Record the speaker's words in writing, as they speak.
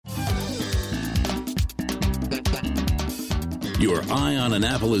Your Eye on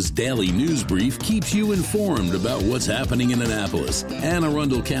Annapolis daily news brief keeps you informed about what's happening in Annapolis, Anne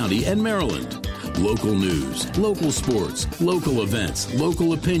Arundel County, and Maryland. Local news, local sports, local events,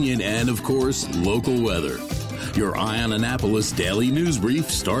 local opinion, and, of course, local weather. Your Eye on Annapolis daily news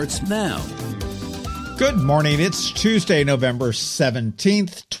brief starts now. Good morning. It's Tuesday, November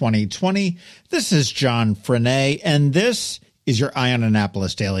 17th, 2020. This is John Frenaye, and this is your Eye on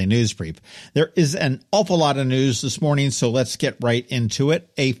Annapolis daily news brief. There is an awful lot of news this morning, so let's get right into it.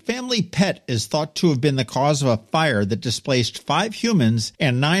 A family pet is thought to have been the cause of a fire that displaced 5 humans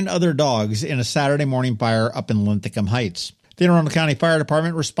and 9 other dogs in a Saturday morning fire up in Linthicum Heights. The Anne Arundel County Fire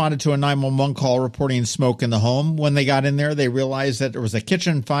Department responded to a 911 call reporting smoke in the home. When they got in there, they realized that there was a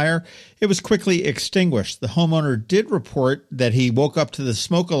kitchen fire. It was quickly extinguished. The homeowner did report that he woke up to the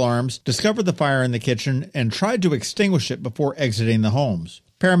smoke alarms, discovered the fire in the kitchen, and tried to extinguish it before exiting the homes.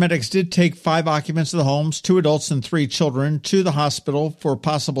 Paramedics did take 5 occupants of the homes, 2 adults and 3 children, to the hospital for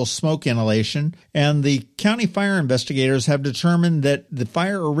possible smoke inhalation, and the county fire investigators have determined that the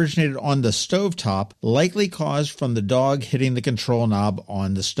fire originated on the stovetop, likely caused from the dog hitting the control knob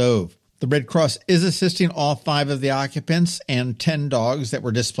on the stove. The Red Cross is assisting all 5 of the occupants and 10 dogs that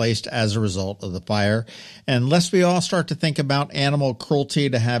were displaced as a result of the fire. And lest we all start to think about animal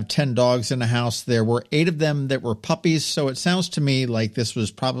cruelty to have 10 dogs in the house, there were 8 of them that were puppies, so it sounds to me like this was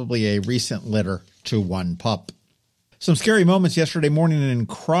probably a recent litter to 1 pup. Some scary moments yesterday morning in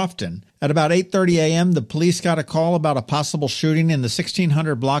Crofton. At about 8:30 a.m., the police got a call about a possible shooting in the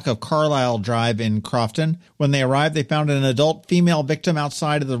 1600 block of Carlisle Drive in Crofton. When they arrived, they found an adult female victim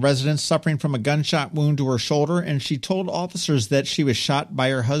outside of the residence suffering from a gunshot wound to her shoulder, and she told officers that she was shot by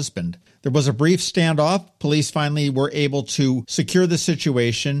her husband. There was a brief standoff. Police finally were able to secure the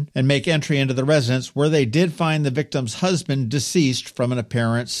situation and make entry into the residence, where they did find the victim's husband deceased from an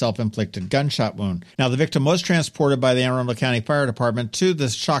apparent self-inflicted gunshot wound. Now, the victim was transported by the Anne Arundel County Fire Department to the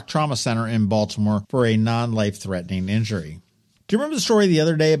Shock Trauma Center in Baltimore for a non-life-threatening injury. Do you remember the story the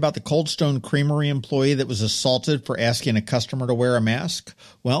other day about the Cold Stone Creamery employee that was assaulted for asking a customer to wear a mask?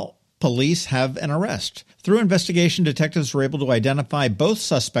 Well, police have an arrest. Through investigation, detectives were able to identify both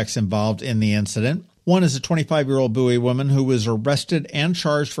suspects involved in the incident. One is a 25-year-old Bowie woman who was arrested and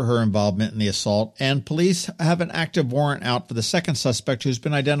charged for her involvement in the assault, and police have an active warrant out for the second suspect, who's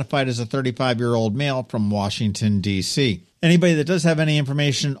been identified as a 35-year-old male from Washington, D.C. Anybody that does have any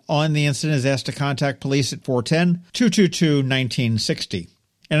information on the incident is asked to contact police at 410-222-1960.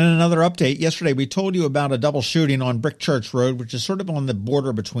 And in another update, yesterday we told you about a double shooting on Brick Church Road, which is sort of on the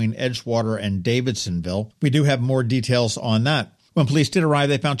border between Edgewater and Davidsonville. We do have more details on that. When police did arrive,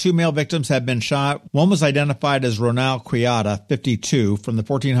 they found 2 male victims had been shot. One was identified as Ronald Quiata, 52, from the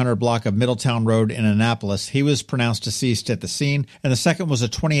 1400 block of Middletown Road in Annapolis. He was pronounced deceased at the scene. And the second was a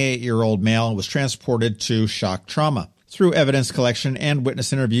 28-year-old male and was transported to shock trauma. Through evidence collection and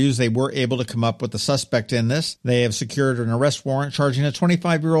witness interviews, they were able to come up with the suspect in this. They have secured an arrest warrant charging a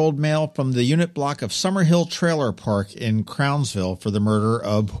 25-year-old male from the unit block of Summerhill Trailer Park in Crownsville for the murder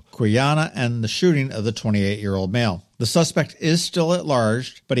of Quiana and the shooting of the 28-year-old male. The suspect is still at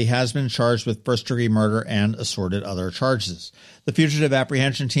large, but he has been charged with first-degree murder and assorted other charges. The fugitive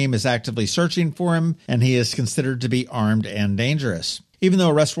apprehension team is actively searching for him, and he is considered to be armed and dangerous. Even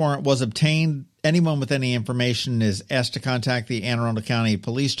though arrest warrant was obtained, anyone with any information is asked to contact the Anne Arundel County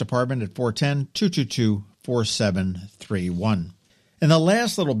Police Department at 410-222-4731. In the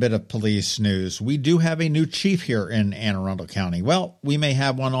last little bit of police news, we do have a new chief here in Anne Arundel County. Well, we may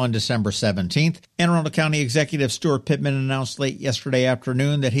have one on December 17th. Anne Arundel County Executive Stuart Pittman announced late yesterday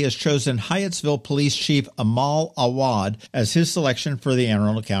afternoon that he has chosen Hyattsville Police Chief Amal Awad as his selection for the Anne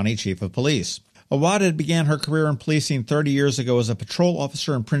Arundel County Chief of Police. Awad had began her career in policing 30 years ago as a patrol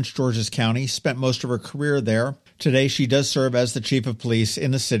officer in Prince George's County, spent most of her career there. Today, she does serve as the chief of police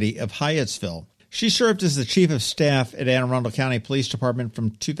in the city of Hyattsville. She served as the chief of staff at Anne Arundel County Police Department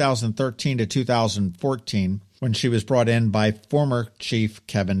from 2013 to 2014, when she was brought in by former Chief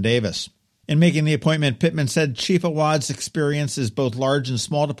Kevin Davis. In making the appointment, Pittman said Chief Awad's experience is both large and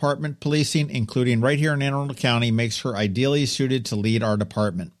small department policing, including right here in Anne Arundel County, makes her ideally suited to lead our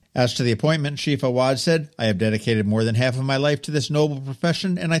department. As to the appointment, Chief Awad said, "I have dedicated more than half of my life to this noble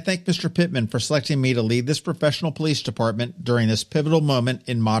profession, and I thank Mr. Pittman for selecting me to lead this professional police department during this pivotal moment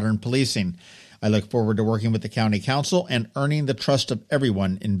in modern policing. I look forward to working with the county council and earning the trust of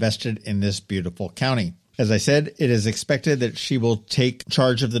everyone invested in this beautiful county." As I said, it is expected that she will take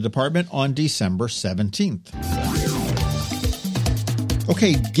charge of the department on December 17th.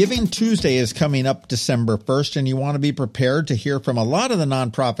 Okay, Giving Tuesday is coming up December 1st, and you want to be prepared to hear from a lot of the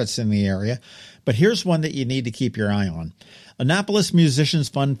nonprofits in the area. But here's one that you need to keep your eye on. Annapolis Musicians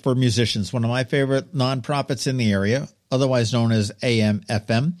Fund for Musicians, one of my favorite nonprofits in the area, otherwise known as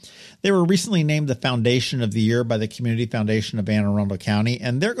AM/FM. They were recently named the Foundation of the Year by the Community Foundation of Anne Arundel County,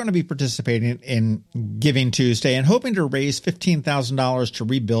 and they're going to be participating in Giving Tuesday and hoping to raise $15,000 to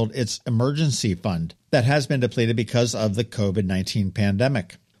rebuild its emergency fund that has been depleted because of the COVID-19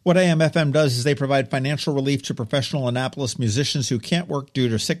 pandemic. What AM/FM does is they provide financial relief to professional Annapolis musicians who can't work due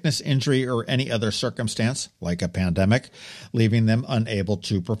to sickness, injury, or any other circumstance, like a pandemic, leaving them unable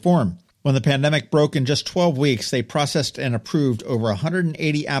to perform. When the pandemic broke in just 12 weeks, they processed and approved over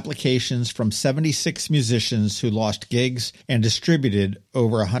 180 applications from 76 musicians who lost gigs and distributed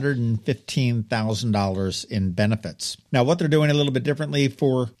over $115,000 in benefits. Now, what they're doing a little bit differently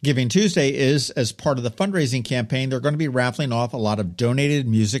for Giving Tuesday is, as part of the fundraising campaign, they're going to be raffling off a lot of donated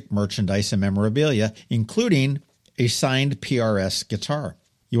music, merchandise, and memorabilia, including a signed PRS guitar.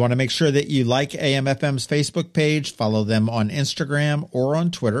 You want to make sure that you like AM/FM's Facebook page, follow them on Instagram or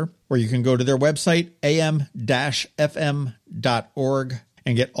on Twitter, or you can go to their website, am-fm.org,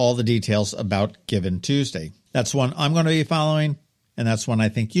 and get all the details about Giving Tuesday. That's one I'm going to be following, and that's one I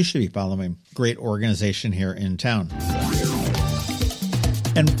think you should be following. Great organization here in town.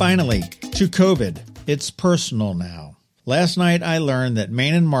 And finally, to COVID. It's personal now. Last night, I learned that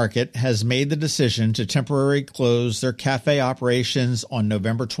Main and Market has made the decision to temporarily close their cafe operations on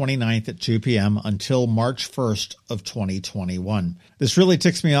November 29th at 2 p.m. until March 1st of 2021. This really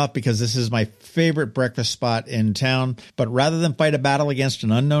ticks me off because this is my favorite breakfast spot in town. But rather than fight a battle against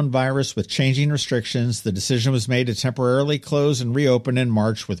an unknown virus with changing restrictions, the decision was made to temporarily close and reopen in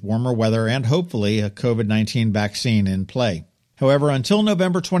March with warmer weather and hopefully a COVID-19 vaccine in play. However, until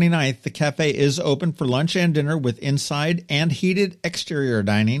November 29th, the cafe is open for lunch and dinner with inside and heated exterior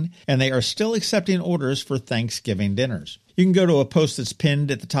dining, and they are still accepting orders for Thanksgiving dinners. You can go to a post that's pinned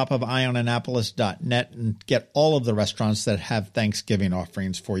at the top of eyeonannapolis.net and get all of the restaurants that have Thanksgiving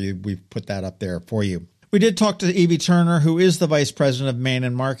offerings for you. We've put that up there for you. We did talk to Evie Turner, who is the vice president of Main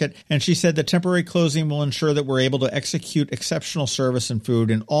and Market, and she said the temporary closing will ensure that we're able to execute exceptional service and food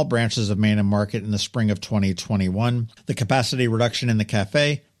in all branches of Main and Market in the spring of 2021. The capacity reduction in the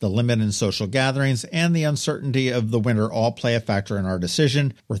cafe, the limit in social gatherings, and the uncertainty of the winter all play a factor in our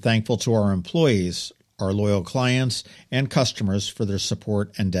decision. We're thankful to our employees, our loyal clients, and customers for their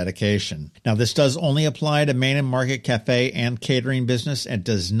support and dedication. Now, this does only apply to Main and Market Cafe and catering business and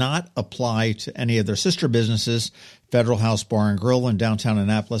does not apply to any of their sister businesses, Federal House Bar and Grill in downtown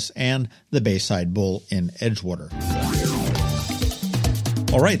Annapolis and the Bayside Bull in Edgewater.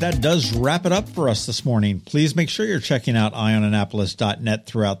 All right, that does wrap it up for us this morning. Please make sure you're checking out eyeonannapolis.net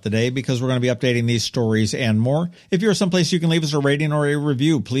throughout the day because we're going to be updating these stories and more. If you're someplace you can leave us a rating or a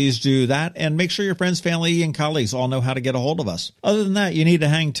review, please do that. And make sure your friends, family, and colleagues all know how to get a hold of us. Other than that, you need to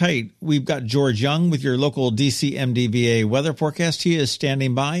hang tight. We've got George Young with your local DC MDVA weather forecast. He is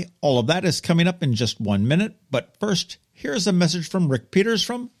standing by. All of that is coming up in just 1 minute. But first, here's a message from Rick Peters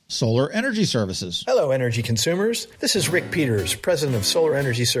from Solar Energy Services. Hello, energy consumers. This is Rick Peters, president of Solar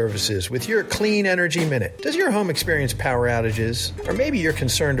Energy Services, with your Clean Energy Minute. Does your home experience power outages? Or maybe you're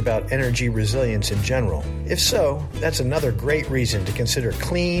concerned about energy resilience in general? If so, that's another great reason to consider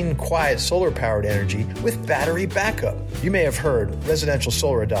clean, quiet solar-powered energy with battery backup. You may have heard residential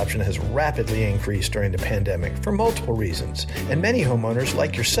solar adoption has rapidly increased during the pandemic for multiple reasons, and many homeowners,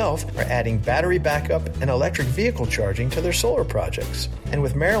 like yourself, are adding battery backup and electric vehicle charging to their solar projects. And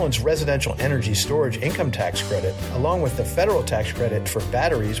with Maryland's residential energy storage income tax credit, along with the federal tax credit for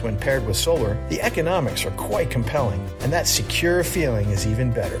batteries when paired with solar, the economics are quite compelling, and that secure feeling is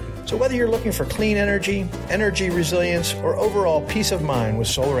even better. So whether you're looking for clean energy, energy resilience, or overall peace of mind with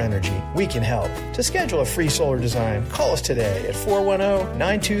solar energy, we can help. To schedule a free solar design, call us today at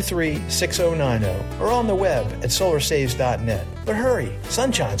 410-923-6090 or on the web at solarsaves.net. But hurry,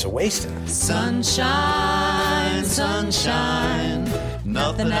 sunshine's a-wasting. Sunshine, sunshine,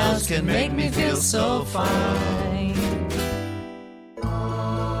 nothing else can make me feel so fine.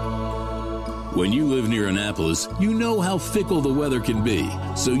 When you live near Annapolis, you know how fickle the weather can be.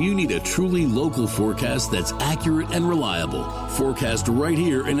 So you need a truly local forecast that's accurate and reliable. Forecast right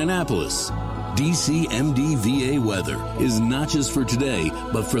here in Annapolis. DCMDVA weather is not just for today,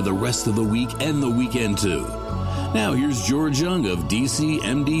 but for the rest of the week and the weekend too. Now here's George Young of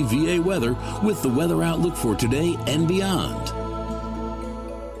DCMDVA weather with the weather outlook for today and beyond.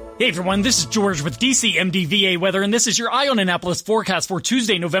 Hey everyone, this is George with DC MDVA Weather, and this is your Eye on Annapolis forecast for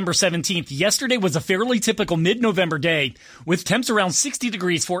Tuesday, November 17th. Yesterday was a fairly typical mid-November day, with temps around 60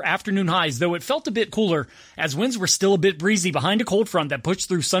 degrees for afternoon highs, though it felt a bit cooler, as winds were still a bit breezy behind a cold front that pushed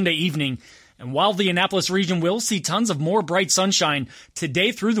through Sunday evening. And while the Annapolis region will see tons of more bright sunshine,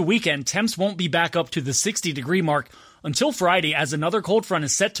 today through the weekend, temps won't be back up to the 60-degree mark. until Friday as another cold front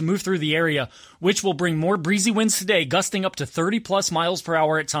is set to move through the area, which will bring more breezy winds today, gusting up to 30-plus miles per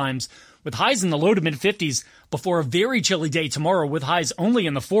hour at times, with highs in the low to mid-50s before a very chilly day tomorrow with highs only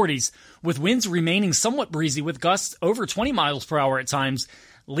in the 40s, with winds remaining somewhat breezy with gusts over 20 miles per hour at times,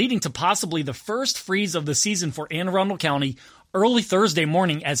 leading to possibly the first freeze of the season for Anne Arundel County early Thursday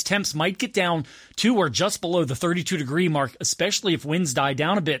morning, as temps might get down to or just below the 32-degree mark, especially if winds die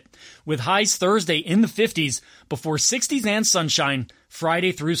down a bit, with highs Thursday in the 50s before 60s and sunshine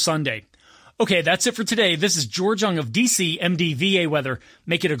Friday through Sunday. Okay, that's it for today. This is George Young of DC MDVA Weather.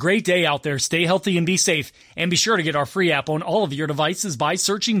 Make it a great day out there. Stay healthy and be safe. And be sure to get our free app on all of your devices by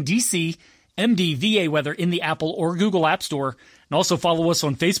searching DC MDVA Weather in the Apple or Google App Store. And also follow us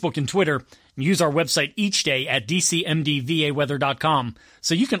on Facebook and Twitter. And use our website each day at dcmdvaweather.com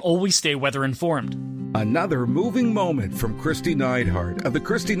so you can always stay weather informed. Another moving moment from Christy Neidhart of the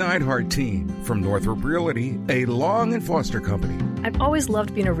Christy Neidhart team from Northrop Realty, a Long and Foster company. I've always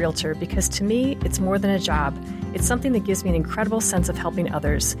loved being a realtor because to me, it's more than a job. It's something that gives me an incredible sense of helping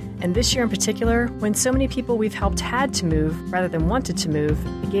others. And this year in particular, when so many people we've helped had to move rather than wanted to move,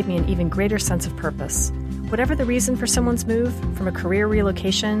 it gave me an even greater sense of purpose. Whatever the reason for someone's move, from a career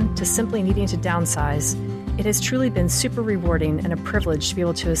relocation to simply needing to downsize, it has truly been super rewarding and a privilege to be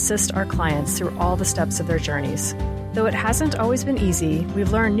able to assist our clients through all the steps of their journeys. Though it hasn't always been easy,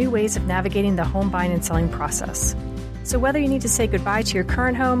 we've learned new ways of navigating the home buying and selling process. So whether you need to say goodbye to your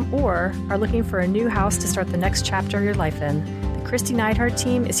current home or are looking for a new house to start the next chapter of your life in, the Christy Neidhart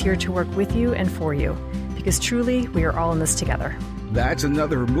team is here to work with you and for you, because truly we are all in this together. That's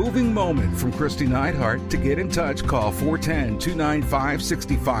another moving moment from Christy Neidhart. To get in touch, call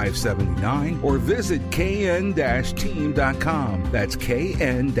 410-295-6579 or visit kn-team.com. That's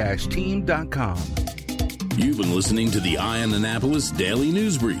kn-team.com. You've been listening to the Eye on Annapolis Daily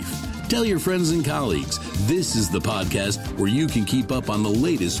News Brief. Tell your friends and colleagues, this is the podcast where you can keep up on the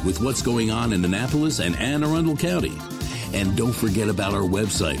latest with what's going on in Annapolis and Anne Arundel County. And don't forget about our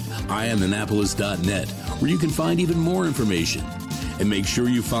website, eyeonannapolis.net, where you can find even more information. And make sure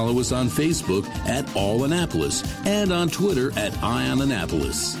you follow us on Facebook at All Annapolis and on Twitter at Eye on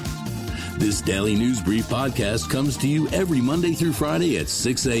Annapolis. This Daily News Brief podcast comes to you every Monday through Friday at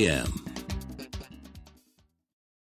 6 a.m.